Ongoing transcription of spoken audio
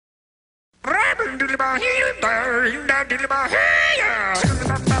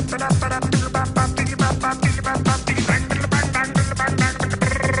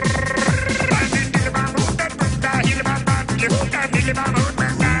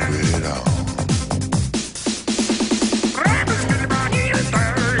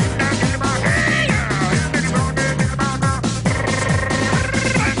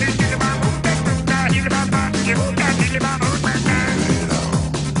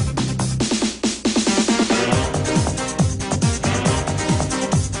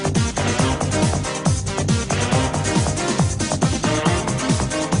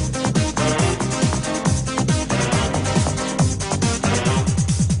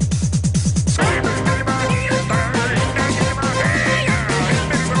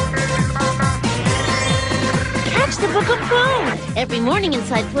Book of Pooh! Every morning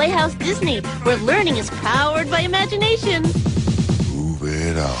inside Playhouse Disney, where learning is powered by imagination. Move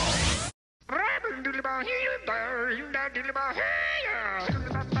it on.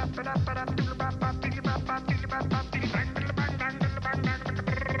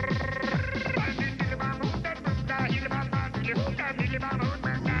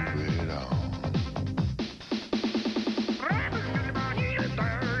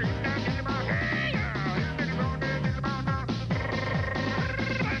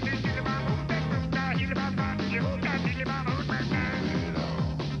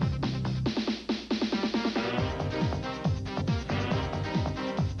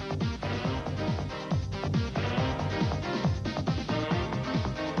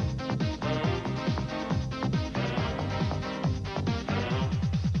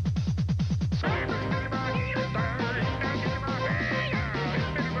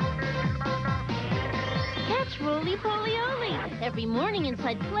 Rolie, Polie, Olie. Every morning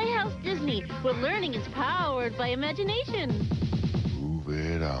inside Playhouse Disney, where learning is powered by imagination. Move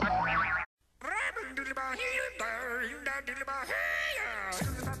it on.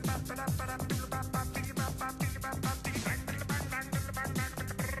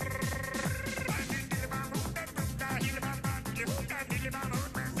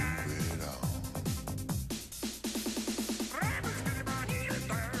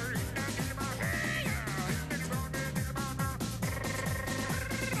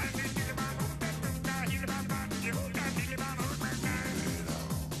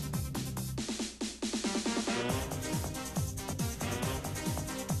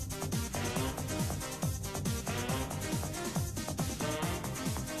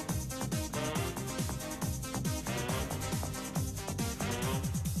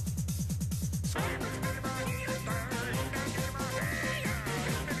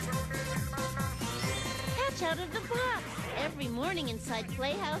 Out of the box. Every morning inside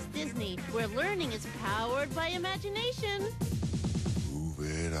Playhouse Disney, where learning is powered by imagination. Move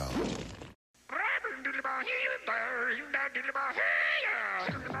it on.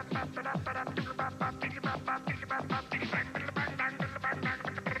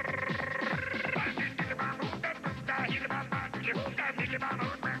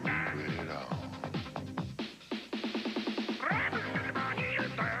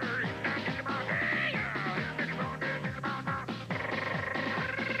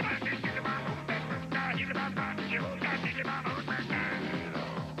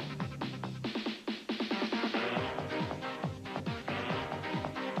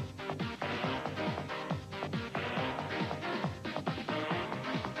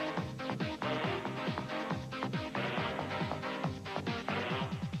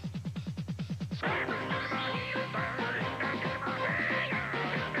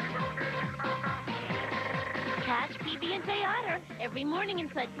 Catch PB and J Otter every morning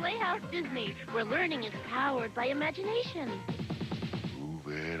inside Playhouse Disney, where learning is powered by imagination. Move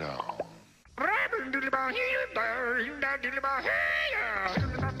it on.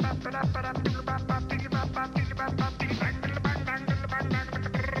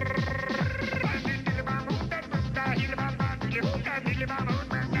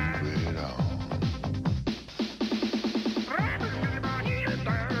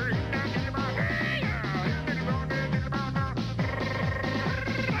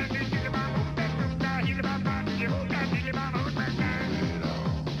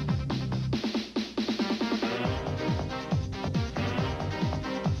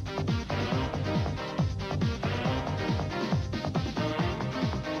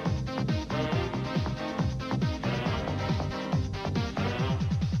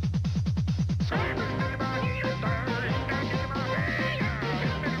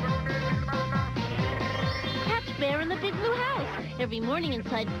 Every morning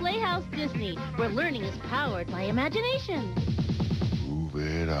inside Playhouse Disney, where learning is powered by imagination. Move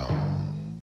it on.